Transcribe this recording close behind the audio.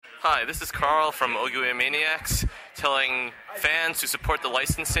Hi, this is Carl from Oguya Maniacs, telling fans to support the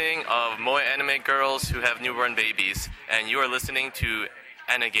licensing of moe anime girls who have newborn babies, and you are listening to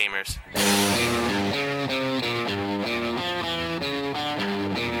Anagamers.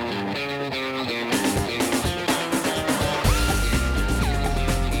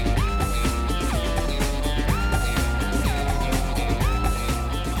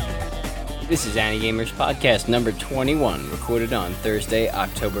 This is Anagamers podcast number 21, recorded on Thursday,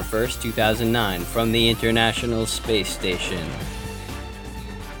 October 1st, 2009, from the International Space Station.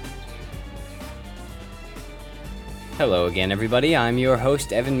 Hello again, everybody. I'm your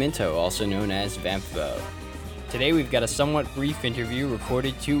host, Evan Minto, also known as Vampvo. Today we've got a somewhat brief interview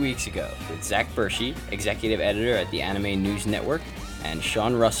recorded 2 weeks ago with Zach Bershey, executive editor at the Anime News Network, and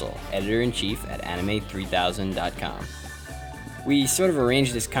Sean Russell, editor-in-chief at anime3000.com. We sort of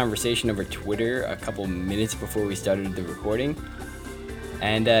arranged this conversation over Twitter a couple minutes before we started the recording,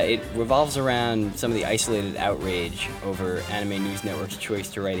 and it revolves around some of the isolated outrage over Anime News Network's choice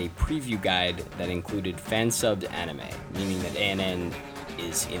to write a preview guide that included fan-subbed anime, meaning that ANN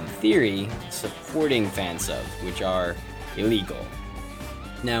is, in theory, supporting fan-subs, which are illegal.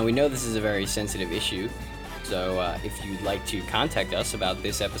 Now, we know this is a very sensitive issue, so if you'd like to contact us about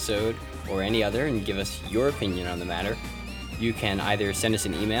this episode or any other and give us your opinion on the matter, you can either send us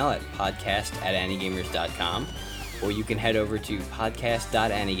an email at podcast@anigamers.com, or you can head over to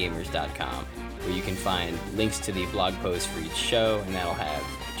podcast.anigamers.com, where you can find links to the blog posts for each show, and that'll have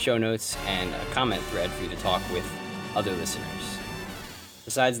show notes and a comment thread for you to talk with other listeners.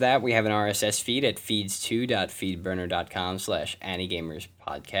 Besides that, we have an RSS feed at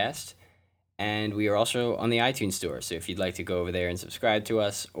feeds2.feedburner.com/anigamerspodcast, and we are also on the iTunes store, so if you'd like to go over there and subscribe to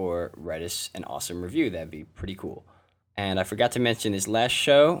us or write us an awesome review, that'd be pretty cool. And I forgot to mention this last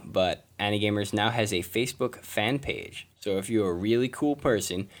show, but Anigamers now has a Facebook fan page. So if you're a really cool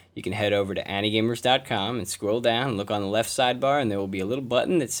person, you can head over to anigamers.com and scroll down and look on the left sidebar, and there will be a little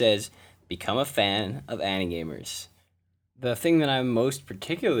button that says, Become a Fan of Anigamers. The thing that I'm most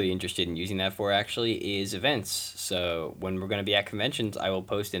particularly interested in using that for, actually, is events. So when we're going to be at conventions, I will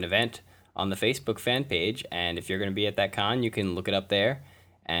post an event on the Facebook fan page, and if you're going to be at that con, you can look it up there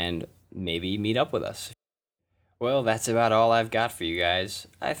and maybe meet up with us. Well, that's about all I've got for you guys.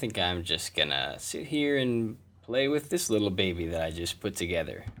 I think I'm just gonna sit here and play with this little baby that I just put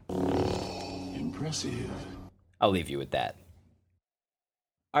together. Impressive. I'll leave you with that.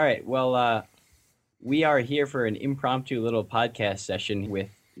 All right, well, we are here for an impromptu little podcast session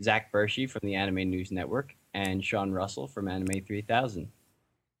with Zach Bershey from the Anime News Network and Sean Russell from Anime 3000.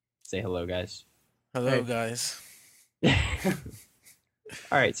 Say hello, guys. Hello, guys.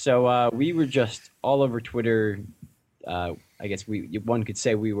 All right, so we were just all over Twitter. I guess one could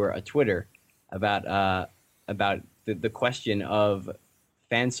say we were a Twitter about the question of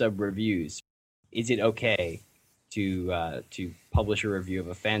fan sub reviews. Is it okay to publish a review of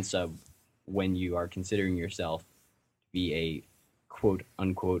a fan sub when you are considering yourself to be a quote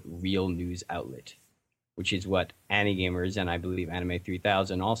unquote real news outlet, which is what Anigamers and I believe Anime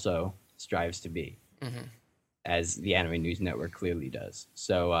 3000 also strives to be. Mm-hmm. As the Anime News Network clearly does.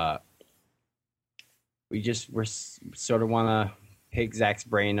 So we sort of want to pick Zach's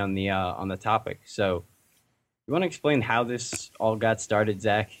brain on the topic. So you want to explain how this all got started,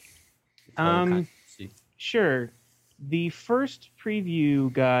 Zach? Sure. The first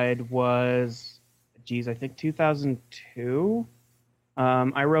preview guide was, I think 2002.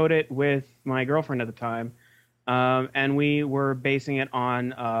 I wrote it with my girlfriend at the time, and we were basing it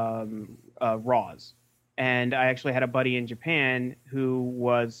on RAWs. And I actually had a buddy in Japan who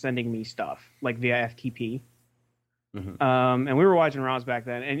was sending me stuff, like via FTP. Mm-hmm. And we were watching RAWs back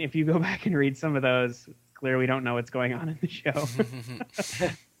then. And if you go back and read some of those, clearly we don't know what's going on in the show.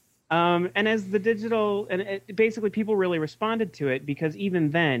 And as the digital, basically people really responded to it because even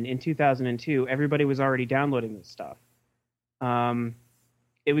then, in 2002, everybody was already downloading this stuff.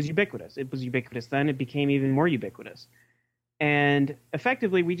 It was ubiquitous. It was ubiquitous then. It became even more ubiquitous. And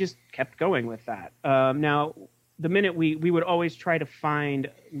effectively, we just kept going with that. Now, the minute we would always try to find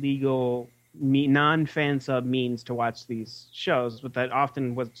legal non-fan sub means to watch these shows, but that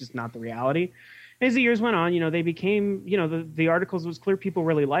often was just not the reality. As the years went on, they became, the articles, it was clear people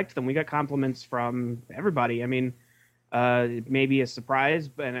really liked them. We got compliments from everybody. I mean, it may be a surprise,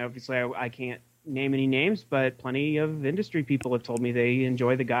 but obviously I can't name any names, but plenty of industry people have told me they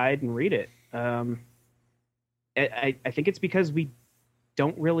enjoy the guide and read it. I think it's because we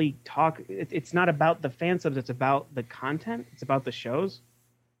don't really talk. It's not about the fan subs. It's about the content. It's about the shows.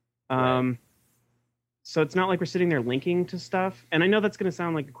 Right. So it's not like we're sitting there linking to stuff. And I know that's going to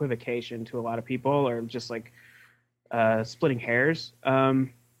sound like equivocation to a lot of people or just like splitting hairs.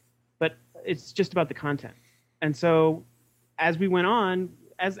 it's just about the content. And so as we went on,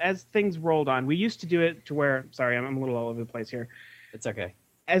 as things rolled on, we used to do it to where, sorry, I'm a little all over the place here. It's okay.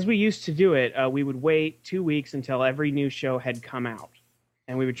 As we used to do it, we would wait 2 weeks until every new show had come out.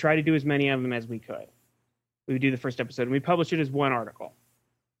 And we would try to do as many of them as we could. We would do the first episode, and we published it as one article.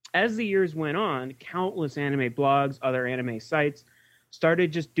 As the years went on, countless anime blogs, other anime sites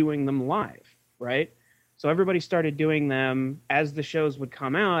started just doing them live, right? So everybody started doing them as the shows would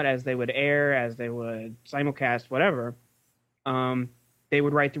come out, as they would air, as they would simulcast, whatever. They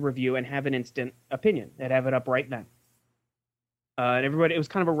would write the review and have an instant opinion. They'd have it up right then. And everybody, it was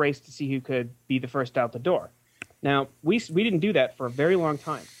kind of a race to see who could be the first out the door. Now, we didn't do that for a very long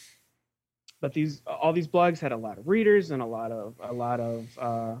time. But all these blogs had a lot of readers and a lot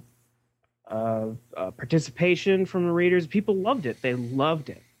of participation from the readers. People loved it. They loved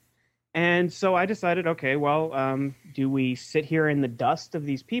it. And so I decided, okay, well, do we sit here in the dust of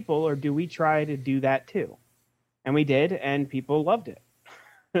these people, or do we try to do that too? And we did, and people loved it.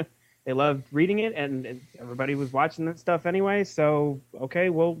 They loved reading it, and everybody was watching that stuff anyway. So okay,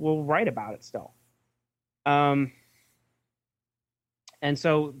 we'll write about it still. And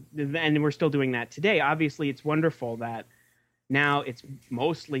so, and we're still doing that today. Obviously, it's wonderful that now it's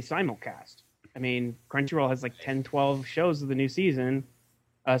mostly simulcast. I mean, Crunchyroll has like 10, 12 shows of the new season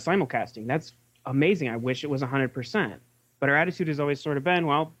simulcasting. That's amazing. I wish it was 100%. But our attitude has always sort of been,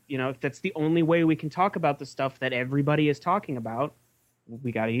 well, you know, if that's the only way we can talk about the stuff that everybody is talking about,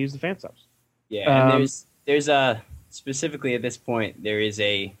 we got to use the fan subs. Yeah, and there's a, specifically at this point, there is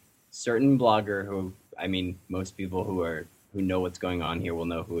a certain blogger who, I mean, most people who know what's going on here will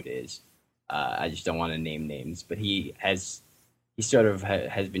know who it is. I just don't want to name names, but he sort of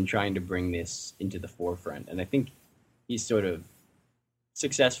has been trying to bring this into the forefront, and I think he's sort of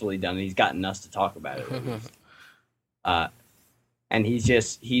successfully done it. He's gotten us to talk about it. And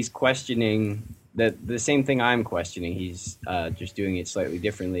he's questioning the same thing I'm questioning. He's just doing it slightly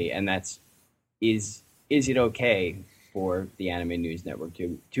differently, and that's is it okay for the Anime News Network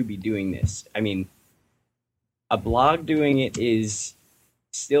to be doing this? I mean, a blog doing it is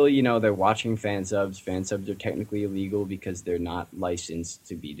still, you know, they're watching fan subs. Fan subs are technically illegal because they're not licensed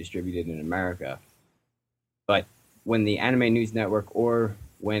to be distributed in America. But when the Anime News Network or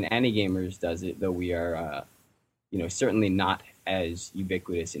when AniGamers does it, though we are, you know, certainly not as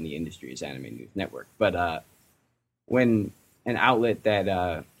ubiquitous in the industry as Anime News Network, but when an outlet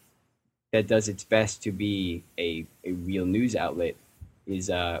that does its best to be a real news outlet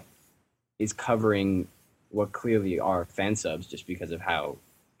is covering what clearly are fan subs just because of how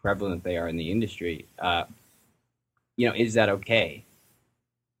prevalent they are in the industry, you know, is that okay?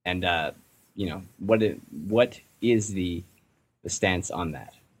 And you know, what is the stance on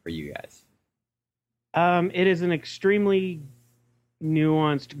that for you guys? It is an extremely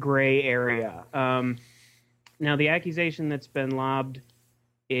nuanced gray area. Now, the accusation that's been lobbed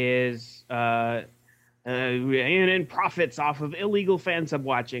is and profits off of illegal fan sub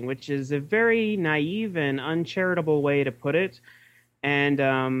watching, which is a very naive and uncharitable way to put it.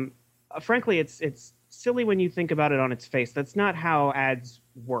 And frankly, it's silly when you think about it on its face. That's not how ads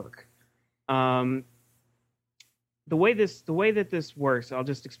work. The way that this works, I'll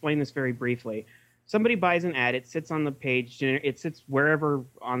just explain this very briefly. Somebody buys an ad, it sits on the page, it sits wherever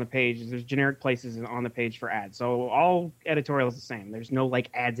on the page. There's generic places on the page for ads. So all editorial is the same. There's no like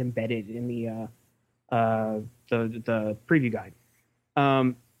ads embedded in the preview guide.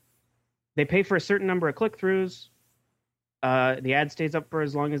 They pay for a certain number of click-throughs. The ad stays up for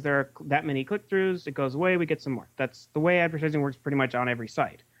as long as there are that many click-throughs. It goes away, we get some more. That's the way advertising works pretty much on every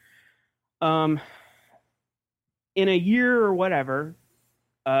site. In a year or whatever,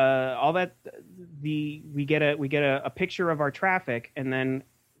 all that we get a picture of our traffic, and then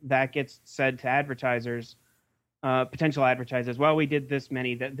that gets said to advertisers, potential advertisers. Well, we did this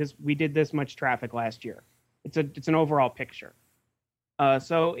much traffic last year. It's an overall picture.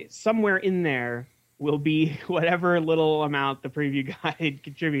 So somewhere in there will be whatever little amount the preview guide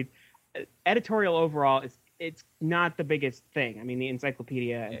contributes. Editorial overall it's not the biggest thing. I mean, the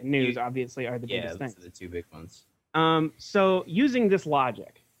encyclopedia and news obviously are the biggest things. Yeah, those are the two big ones. So using this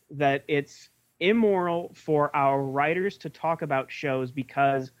logic that it's immoral for our writers to talk about shows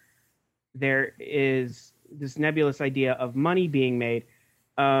because there is this nebulous idea of money being made,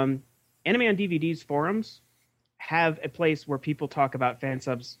 Anime on DVD's forums have a place where people talk about fan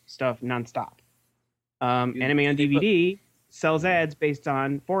subs stuff nonstop. Anime on DVD sells ads based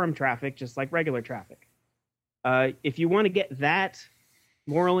on forum traffic, just like regular traffic. If you want to get that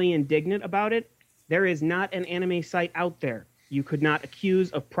morally indignant about it, there is not an anime site out there you could not accuse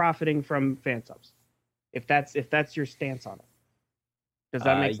of profiting from fan subs. If that's your stance on it. Does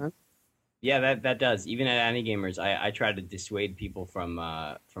that make sense? Yeah, that does. Even at Anygamers, I try to dissuade people from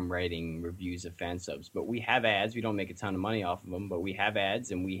writing reviews of fan subs. But we have ads. We don't make a ton of money off of them, but we have ads,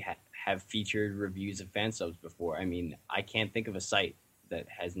 and we have featured reviews of fan subs before. I mean, I can't think of a site that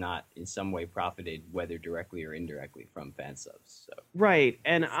has not in some way profited, whether directly or indirectly, from fan subs. So Right.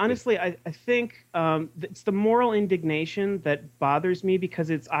 And honestly, I think it's the moral indignation that bothers me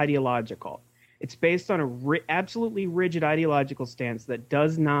because it's ideological. It's based on a absolutely rigid ideological stance that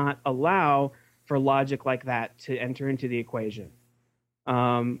does not allow for logic like that to enter into the equation.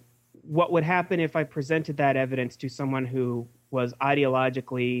 What would happen if I presented that evidence to someone who was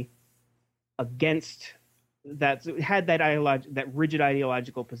ideologically against that, had that rigid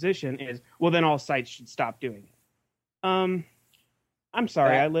ideological position is, well, then all sites should stop doing it. I'm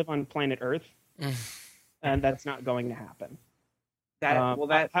sorry, I live on planet Earth, and that's not going to happen.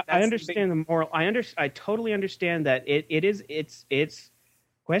 I understand the moral. I totally understand that it's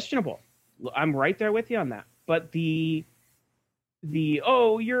questionable. I'm right there with you on that. But the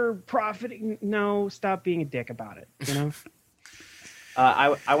oh, you're profiting. No, stop being a dick about it. You know.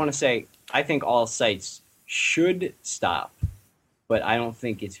 I want to say I think all sites should stop, but I don't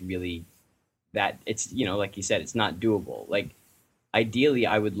think it's really that. It's like you said, it's not doable. Like ideally,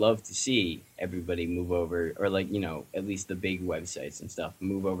 I would love to see everybody move over, or at least the big websites and stuff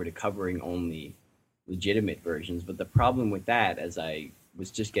move over to covering only legitimate versions. But the problem with that, as I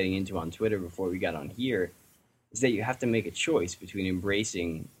was just getting into on Twitter before we got on here, is that you have to make a choice between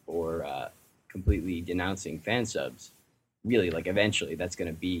embracing or completely denouncing fan subs. Really, eventually, that's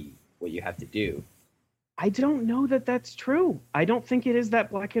going to be what you have to do. I don't know that that's true. I don't think it is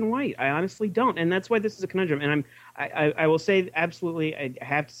that black and white. I honestly don't, and that's why this is a conundrum. And I will say absolutely. I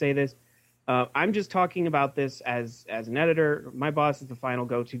have to say this. I'm just talking about this as an editor. My boss is the final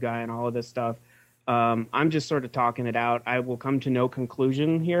go-to guy on all of this stuff. I'm just sort of talking it out. I will come to no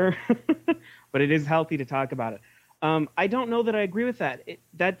conclusion here, but it is healthy to talk about it. I don't know that I agree with that.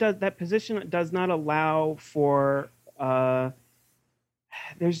 That position does not allow for.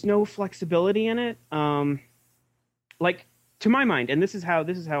 There's no flexibility in it. To my mind, and this is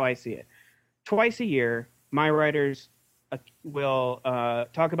how I see it. Twice a year, my writers will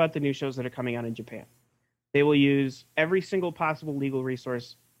talk about the new shows that are coming out in Japan. They will use every single possible legal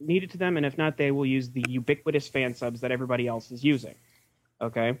resource needed to them, and if not, they will use the ubiquitous fan subs that everybody else is using.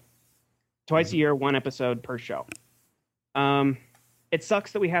 Okay? Twice a year, one episode per show. It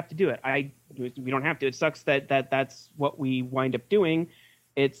sucks that we have to do it. We don't have to. It sucks that that's what we wind up doing.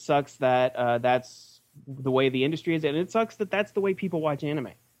 It sucks that that's the way the industry is, and it sucks that that's the way people watch anime.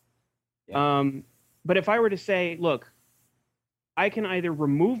 Yeah. But if I were to say, look, I can either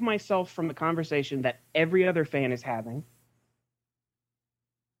remove myself from the conversation that every other fan is having,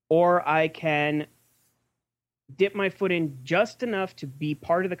 or I can dip my foot in just enough to be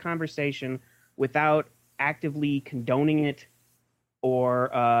part of the conversation without actively condoning it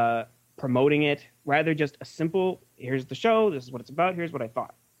or promoting it, rather just a simple, here's the show, this is what it's about, here's what I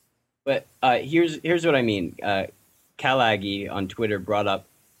thought. But here's what I mean. Kalagi on Twitter brought up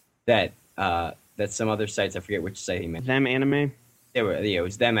that some other sites, I forget which site he mentioned. Them Anime? It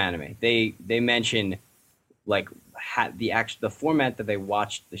was Them Anime. They mentioned the format that they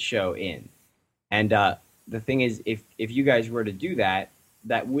watched the show in. And the thing is, if you guys were to do that,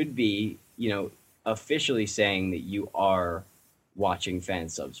 that would be, officially saying that you are watching fan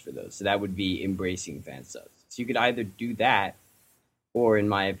subs for those. So that would be embracing fan subs. So you could either do that, or in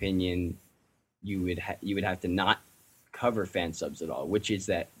my opinion, you would have to not cover fan subs at all, which is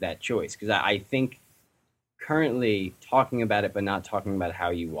that choice. Because I think currently talking about it but not talking about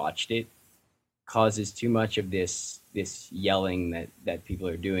how you watched it causes too much of this yelling that people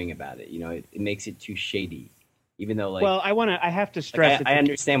are doing about it. It makes it too shady. Even though I have to stress I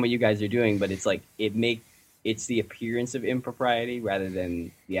understand what you guys are doing, but it's it's the appearance of impropriety rather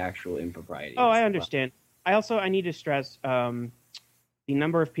than the actual impropriety. Oh, I understand. I need to stress the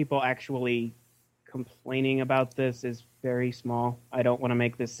number of people actually complaining about this is very small. I don't want to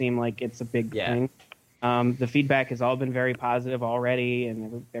make this seem like it's a big thing. The feedback has all been very positive already,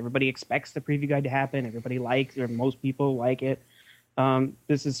 and everybody expects the preview guide to happen. Everybody likes, or most people like it.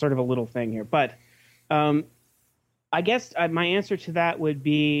 This is sort of a little thing here. But I guess my answer to that would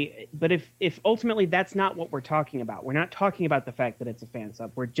be, but if ultimately that's not what we're talking about, we're not talking about the fact that it's a fan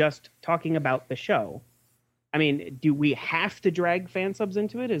sub. We're just talking about the show. I mean, do we have to drag fan subs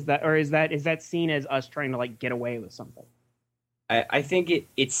into it? Is that seen as us trying to get away with something? I think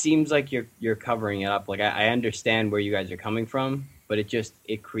it seems like you're covering it up. I understand where you guys are coming from, but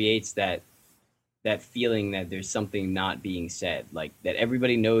it creates that feeling that there's something not being said, that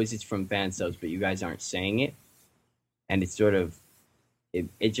everybody knows it's from fan subs, but you guys aren't saying it. And it's sort of, it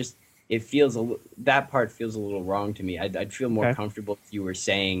it feels that part feels a little wrong to me. I'd feel more Okay. comfortable if you were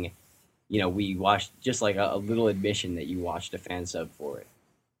saying, we watched just like a little admission that you watched a fan sub for it,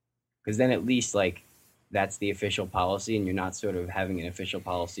 because then at least like that's the official policy, and you're not sort of having an official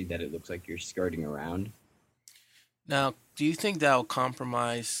policy that it looks like you're skirting around. Now, do you think that will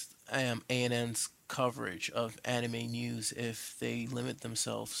compromise A&N's coverage of anime news if they limit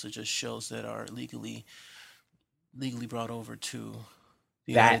themselves to just shows that are legally brought over to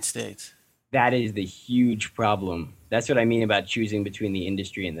the United States? That is the huge problem. That's what I mean about choosing between the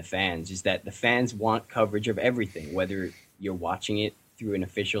industry and the fans, is that the fans want coverage of everything, whether you're watching it through an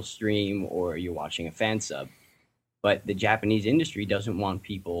official stream or you're watching a fan sub. But the Japanese industry doesn't want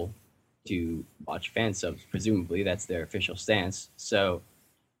people to watch fan subs. Presumably, that's their official stance. So,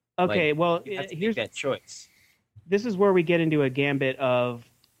 Okay, like, well, you have to here's make that choice. this is where we get into a gambit of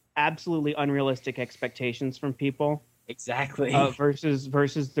absolutely unrealistic expectations from people Exactly.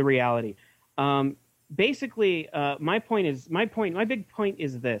 versus the reality. Basically, my big point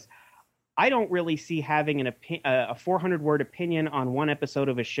is this: I don't really see having a 400-word opinion on one episode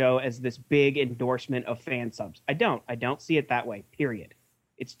of a show as this big endorsement of fan subs. I don't see it that way. Period.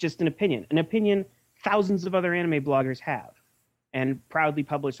 It's just an opinion. An opinion thousands of other anime bloggers have, and proudly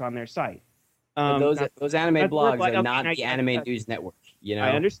publish on their site. But those anime that's blogs like- are not okay, the Anime News Network.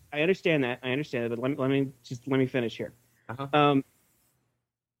 I understand that. But let me finish here. Uh-huh.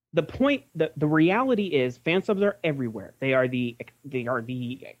 The point, the reality is, fan subs are everywhere. They are the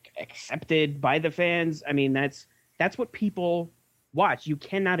accepted by the fans. I mean, that's what people watch. You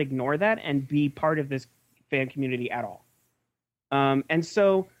cannot ignore that and be part of this fan community at all. And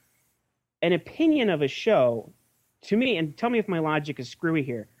so, an opinion of a show, to me, and tell me if my logic is screwy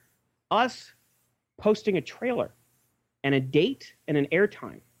here, us posting a trailer and a date and an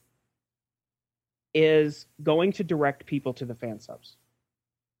airtime is going to direct people to the fan subs.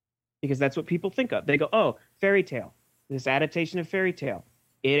 Because that's what people think of. They go, oh, Fairy Tail, this adaptation of Fairy Tail.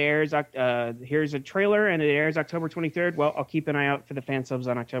 It airs, here's a trailer, and it airs October 23rd. Well, I'll keep an eye out for the fan subs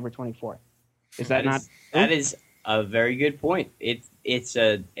on October 24th. That is a very good point. It's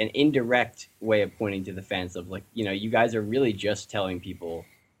an indirect way of pointing to the fan subs. Like, you guys are really just telling people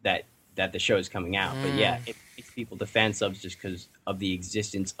that the show is coming out. But yeah, it makes people to fan subs just because of the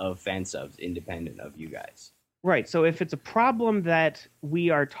existence of fan subs independent of you guys. Right. So if it's a problem that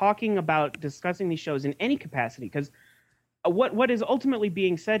we are talking about discussing these shows in any capacity, because what is ultimately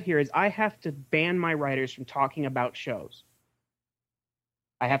being said here is I have to ban my writers from talking about shows.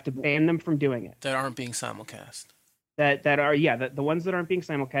 I have to ban them from doing it. That aren't being simulcast. The ones that aren't being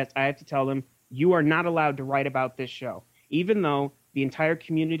simulcast, I have to tell them, you are not allowed to write about this show. Even though the entire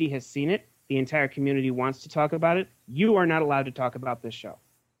community has seen it, the entire community wants to talk about it, you are not allowed to talk about this show.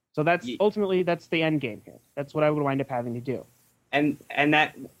 So that's the end game here. That's what I would wind up having to do. And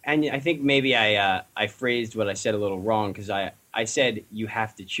I think maybe I phrased what I said a little wrong, because I said you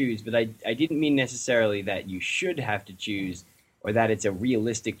have to choose, but I didn't mean necessarily that you should have to choose or that it's a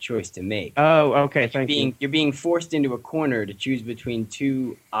realistic choice to make. Oh, okay, thank you. You're being forced into a corner to choose between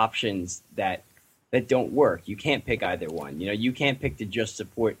two options that don't work. You can't pick either one. You can't pick to just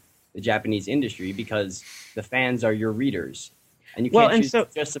support the Japanese industry because the fans are your readers. And you can't choose to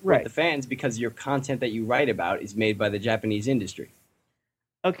just support the fans because your content that you write about is made by the Japanese industry.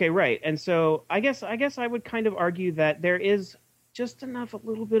 Okay, right. And so I guess I would kind of argue that there is just a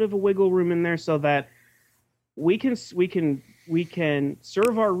little bit of a wiggle room in there so that we can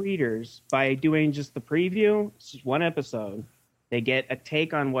serve our readers by doing just the preview, just one episode. They get a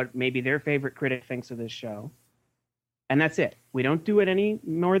take on what maybe their favorite critic thinks of this show. And that's it. We don't do it any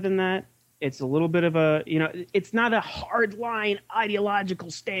more than that. It's a little bit of it's not a hard line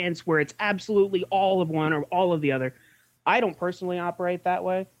ideological stance where it's absolutely all of one or all of the other. I don't personally operate that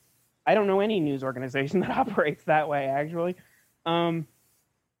way. I don't know any news organization that operates that way, actually. And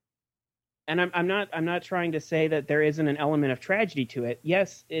I'm not trying to say that there isn't an element of tragedy to it.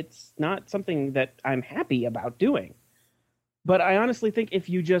 Yes, it's not something that I'm happy about doing. But I honestly think if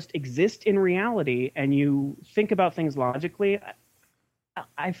you just exist in reality and you think about things logically,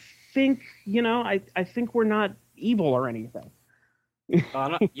 I think, I think we're not evil or anything. You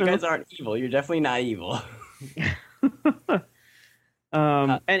guys aren't evil. You're definitely not evil.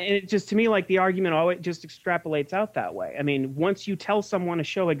 And it just, to me, like the argument always just extrapolates out that way. I mean, once you tell someone a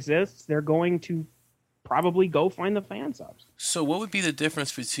show exists, they're going to probably go find the fan subs. So what would be the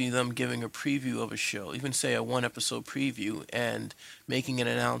difference between them giving a preview of a show, even say a one-episode preview, and making an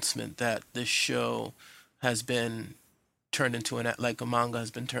announcement that this show has been turned into like a manga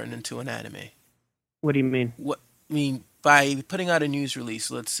has been turned into an anime? What do you mean? By putting out a news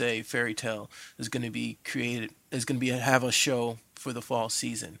release, let's say Fairy Tail is going to be have a show for the fall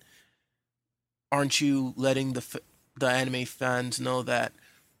season, aren't you letting the anime fans know that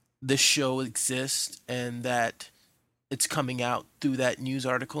this show exists and that it's coming out through that news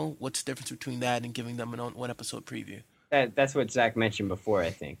article? What's the difference between that and giving them an one episode preview? That's what Zach mentioned before, I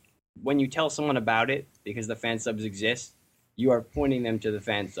think. When you tell someone about it, because the fan subs exist, you are pointing them to the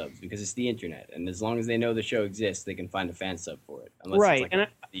fan subs because it's the internet. And as long as they know the show exists, they can find a fan sub for it. Unless Right, it's and like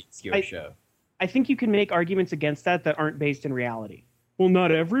an obscure show. I think you can make arguments against that aren't based in reality. Well,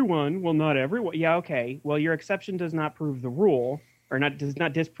 not everyone. Well, not everyone. Yeah, okay. Well, your exception does not prove the rule, or does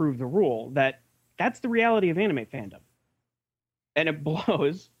not disprove the rule. That's the reality of anime fandom, and it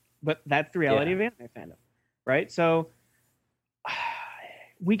blows, but that's the reality of anime fandom, right? So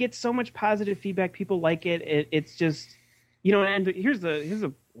we get so much positive feedback. People like it. It's just, And here's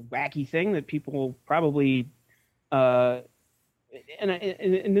a wacky thing that people probably. And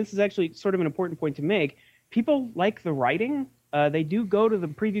this is actually sort of an important point to make. People like the writing. They do go to the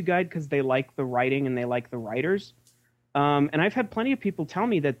preview guide because they like the writing and they like the writers. And I've had plenty of people tell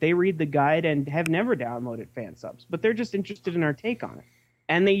me that they read the guide and have never downloaded fan subs, but they're just interested in our take on it.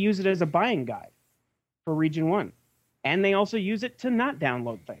 And they use it as a buying guide for Region 1. And they also use it to not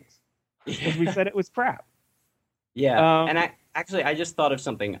download things because we said it was crap. Yeah. And I just thought of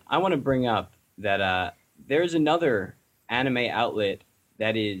something. I want to bring up that there's another anime outlet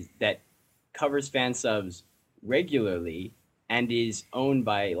that covers fan subs regularly and is owned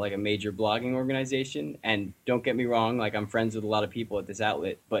by like a major blogging organization. And don't get me wrong, like I'm friends with a lot of people at this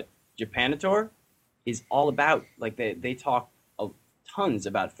outlet, but Japanator is all about, like they talk tons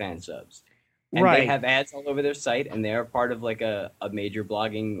about fan subs. And Right. They have ads all over their site, and they're part of like a major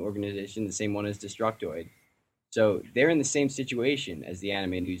blogging organization, the same one as Destructoid. So they're in the same situation as the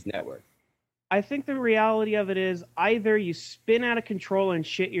Anime News Network. I think the reality of it is either you spin out of control and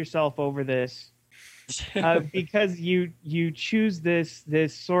shit yourself over this because you choose this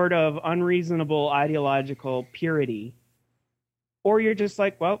sort of unreasonable ideological purity, or you're just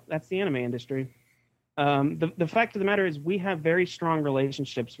like, well, that's the anime industry. The fact of the matter is we have very strong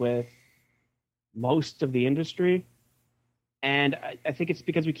relationships with most of the industry, and I think it's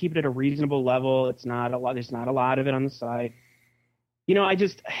because we keep it at a reasonable level. It's not a lot. There's not a lot of it on the site.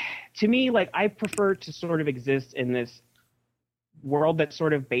 To me, like, I prefer to sort of exist in this world that's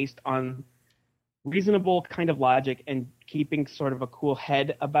sort of based on reasonable kind of logic and keeping sort of a cool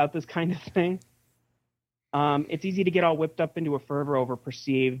head about this kind of thing. It's easy to get all whipped up into a fervor over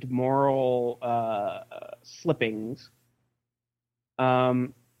perceived moral slippings.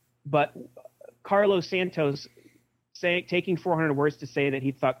 But Carlos Santos taking 400 words to say that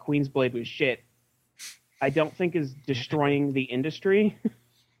he thought Queensblade was shit, I don't think is destroying the industry.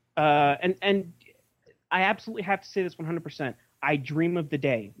 And I absolutely have to say this 100%. I dream of the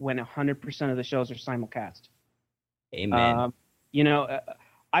day when 100% of the shows are simulcast. Amen.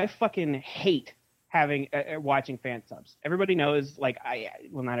 I fucking hate having watching fan subs. Everybody knows, like,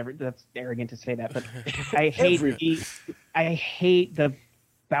 that's arrogant to say that, but I hate the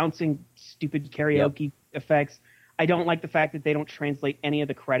bouncing stupid karaoke effects. I don't like the fact that they don't translate any of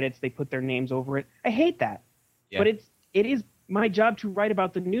the credits. They put their names over it. I hate that. Yeah. But it is my job to write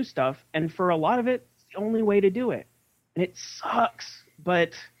about the new stuff, and for a lot of it, it's the only way to do it. And it sucks,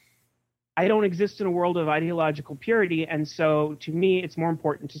 but I don't exist in a world of ideological purity, and so to me, it's more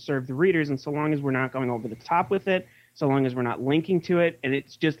important to serve the readers, and so long as we're not going over the top with it, so long as we're not linking to it, and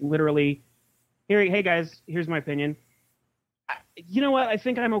it's just literally, hey guys, here's my opinion. You know what? I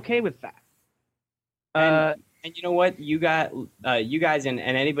think I'm okay with that. And you know what? You guys and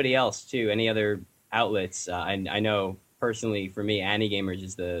anybody else too, any other outlets. I know personally for me, Anigamers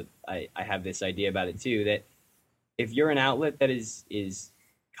is I have this idea about it too, that if you're an outlet that is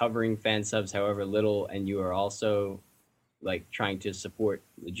covering fan subs however little, and you are also like trying to support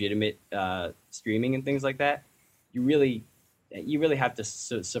legitimate streaming and things like that, you really have to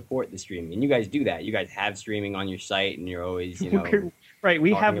support the streaming, and you guys do that. You guys have streaming on your site, and you're always right.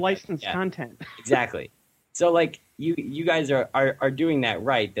 We have licensed content. Exactly. So like you guys are doing that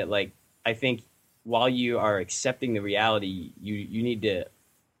right. That like I think while you are accepting the reality, you need to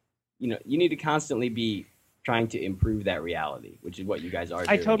constantly be trying to improve that reality, which is what you guys are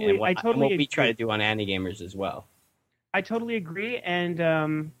doing. And what we try to do on Anigamers as well. I totally agree,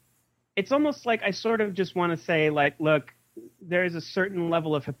 and it's almost like I sort of just want to say, like, look, there is a certain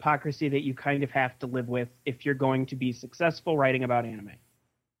level of hypocrisy that you kind of have to live with if you're going to be successful writing about anime.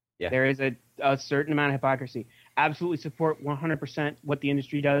 Yeah. There is a certain amount of hypocrisy. Absolutely support 100% what the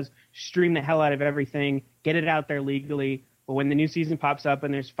industry does. Stream the hell out of everything. Get it out there legally. But when the new season pops up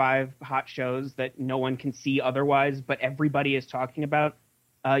and there's 5 hot shows that no one can see otherwise, but everybody is talking about,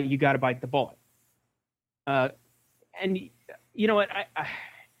 you got to bite the bullet. And you know what?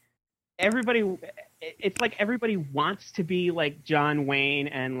 it's like everybody wants to be like John Wayne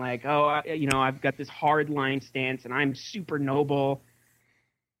and like, oh, I've got this hard line stance and I'm super noble.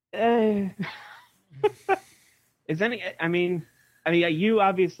 You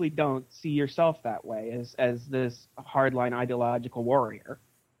obviously don't see yourself that way as this hardline ideological warrior.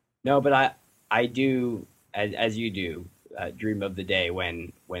 No, but I do, as you do, dream of the day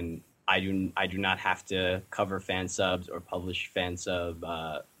when I do not have to cover fan subs or publish fan sub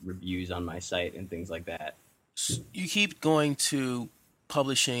reviews on my site and things like that. You keep going to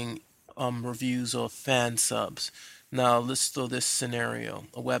publishing reviews of fan subs. Now let's throw this scenario: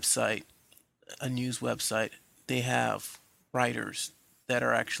 a news website. They have writers that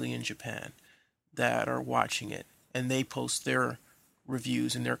are actually in Japan that are watching it, and they post their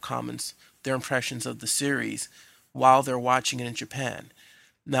reviews and their comments, their impressions of the series while they're watching it in Japan.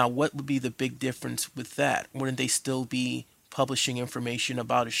 Now, what would be the big difference with that? Wouldn't they still be publishing information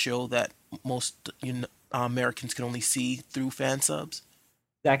about a show that most Americans can only see through fan subs?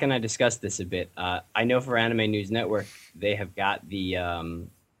 Zach and I discussed this a bit. I know for Anime News Network, they have got the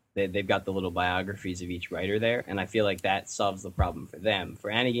they've got the little biographies of each writer there, and I feel like that solves the problem for them. For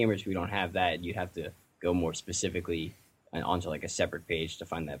Anigamers, we don't have that. You'd have to go more specifically onto like a separate page to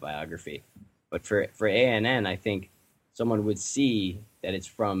find that biography. But for ANN, I think someone would see that it's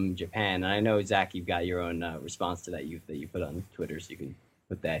from Japan. And I know, Zach, you've got your own response to that you put on Twitter, so you can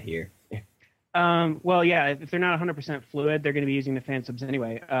put that here. Well, yeah, if they're not 100% fluid, they're going to be using the fan subs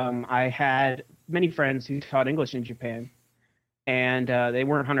anyway. I had many friends who taught English in Japan, and they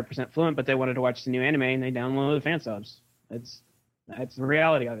weren't 100% fluent, but they wanted to watch the new anime, and they downloaded the fan subs. That's the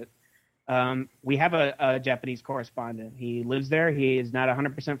reality of it. We have a Japanese correspondent. He lives there. He is not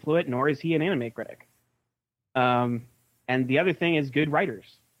 100% fluent, nor is he an anime critic. And the other thing is good writers.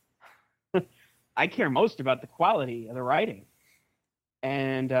 I care most about the quality of the writing.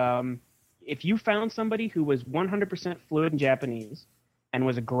 And if you found somebody who was 100% fluent in Japanese and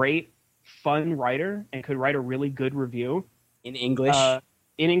was a great, fun writer and could write a really good review in English,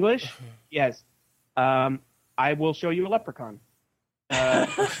 yes, I will show you a leprechaun. That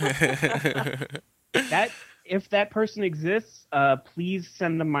if that person exists, please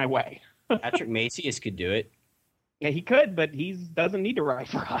send them my way. Patrick Macias could do it. Yeah, he could, but he doesn't need to write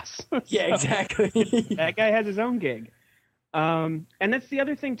for us. Yeah, exactly. That guy has his own gig. And that's the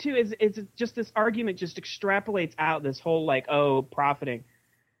other thing too, is it's just this argument just extrapolates out this whole like, oh, profiting.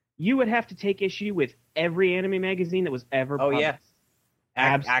 You would have to take issue with every anime magazine that was ever published. Yeah.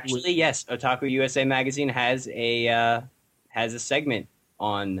 Actually, yes. Otaku USA magazine has a segment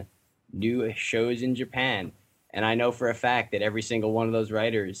on new shows in Japan. And I know for a fact that every single one of those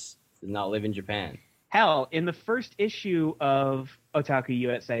writers does not live in Japan. Hell, in the first issue of Otaku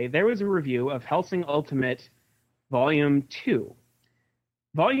USA, there was a review of Hellsing Ultimate Volume 2.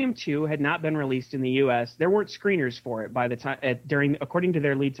 Volume 2 had not been released in the U.S. There weren't screeners for it by the time according to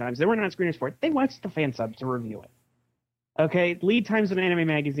their lead times. There were not screeners for it. They watched the fan subs to review it. Okay, lead times in anime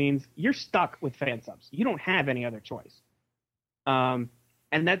magazines, you're stuck with fan subs. You don't have any other choice.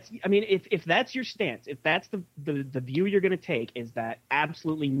 And that's, I mean, if that's your stance, if that's the view you're going to take, is that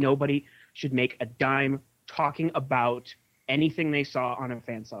absolutely nobody should make a dime talking about anything they saw on a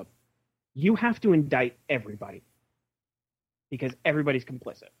fan sub, you have to indict everybody. Because everybody's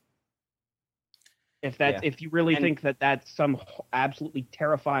complicit. If you really think that that's some absolutely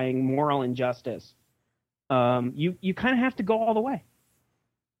terrifying moral injustice, you kind of have to go all the way.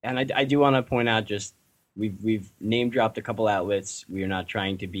 And I do want to point out, just we've name dropped a couple outlets. We are not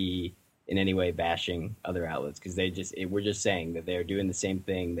trying to be in any way bashing other outlets, because we're just saying that they're doing the same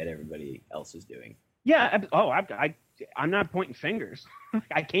thing that everybody else is doing. Yeah. I'm not pointing fingers.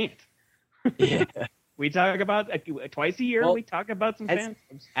 I can't. Yeah. We talk about twice a year. We talk about some fan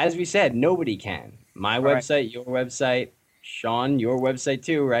subs. As we said, nobody can. My website, your website, Sean, your website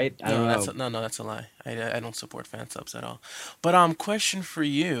too, right? I don't know. No, that's a lie. I don't support fan subs at all. But question for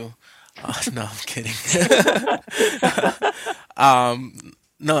you. No, I'm kidding.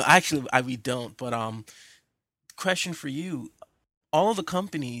 No, actually, we don't. But question for you: all the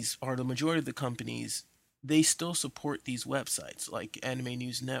companies, or the majority of the companies, they still support these websites like Anime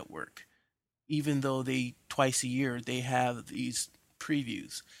News Network, even though twice a year they have these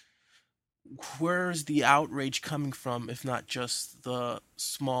previews. Where's the outrage coming from, if not just the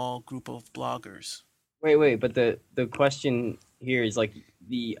small group of bloggers? Wait, but the question here is like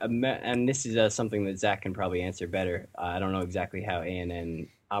and this is something that Zach can probably answer better. I don't know exactly how ANN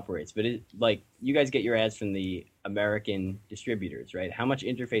operates, but like you guys get your ads from the American distributors, right? How much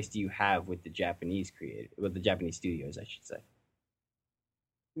interface do you have with the Japanese studios, I should say?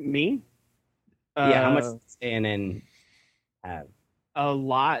 Me? Yeah, how much does ANN have? A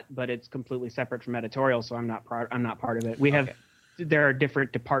lot, but it's completely separate from editorial, so I'm not part of it. We have there are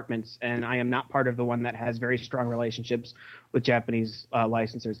different departments, and I am not part of the one that has very strong relationships with Japanese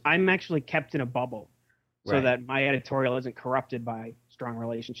licensors. I'm actually kept in a bubble so that my editorial isn't corrupted by strong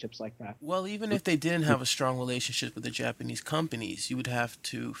relationships like that. Well, even if they didn't have a strong relationship with the Japanese companies, you would have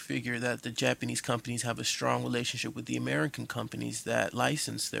to figure that the Japanese companies have a strong relationship with the American companies that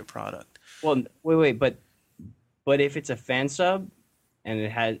license their product. Well, wait, but if it's a fan sub and it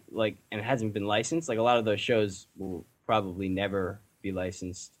hasn't been licensed, like a lot of those shows will probably never be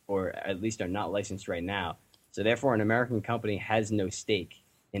licensed, or at least are not licensed right now. So therefore, an American company has no stake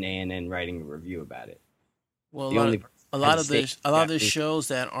in ANN writing a review about it. Well, a lot of the shows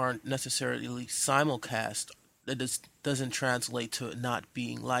that aren't necessarily simulcast, that doesn't translate to it not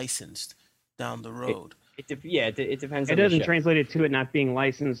being licensed down the road. It depends. It doesn't translate it to it not being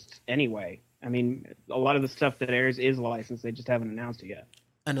licensed anyway. I mean, a lot of the stuff that airs is licensed. They just haven't announced it yet.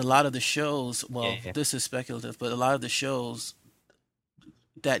 And a lot of the shows, this is speculative, but a lot of the shows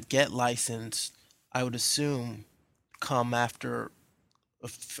that get licensed, I would assume, come after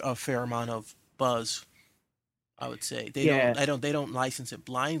a fair amount of buzz. I would say they don't license it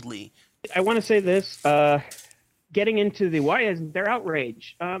blindly. I want to say this. Getting into the why isn't there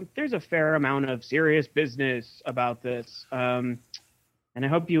outrage? There's a fair amount of serious business about this, and I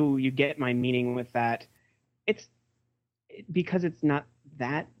hope you get my meaning with that. It's because it's not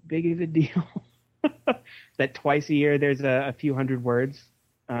that big of a deal that twice a year there's a few hundred words.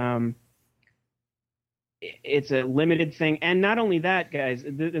 It's a limited thing, and not only that, guys,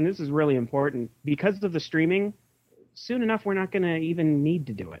 and this is really important, because of the streaming. Soon enough, we're not going to even need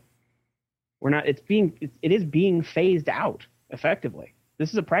to do it. We're not. It is being phased out effectively. This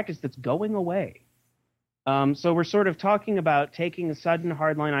is a practice that's going away. So we're sort of talking about taking a sudden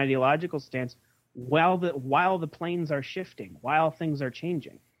hardline ideological stance while the planes are shifting, while things are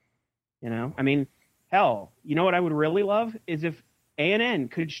changing. You know, I mean, hell, you know what I would really love is if ANN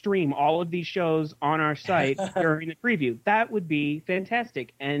could stream all of these shows on our site during the preview. That would be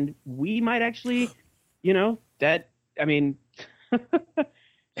fantastic, and we might actually, that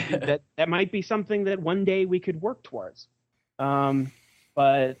might be something that one day we could work towards.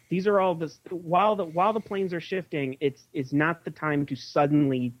 But these are all this while the planes are shifting. It's not the time to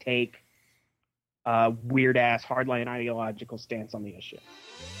suddenly take a weird ass hardline ideological stance on the issue.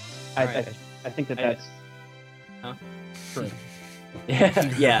 I think that's true.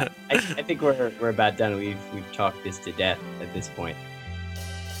 Yeah. I think we're about done. We've talked this to death at this point.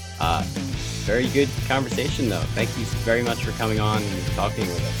 Very good conversation, though. Thank you very much for coming on and talking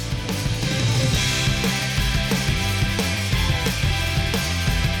with us.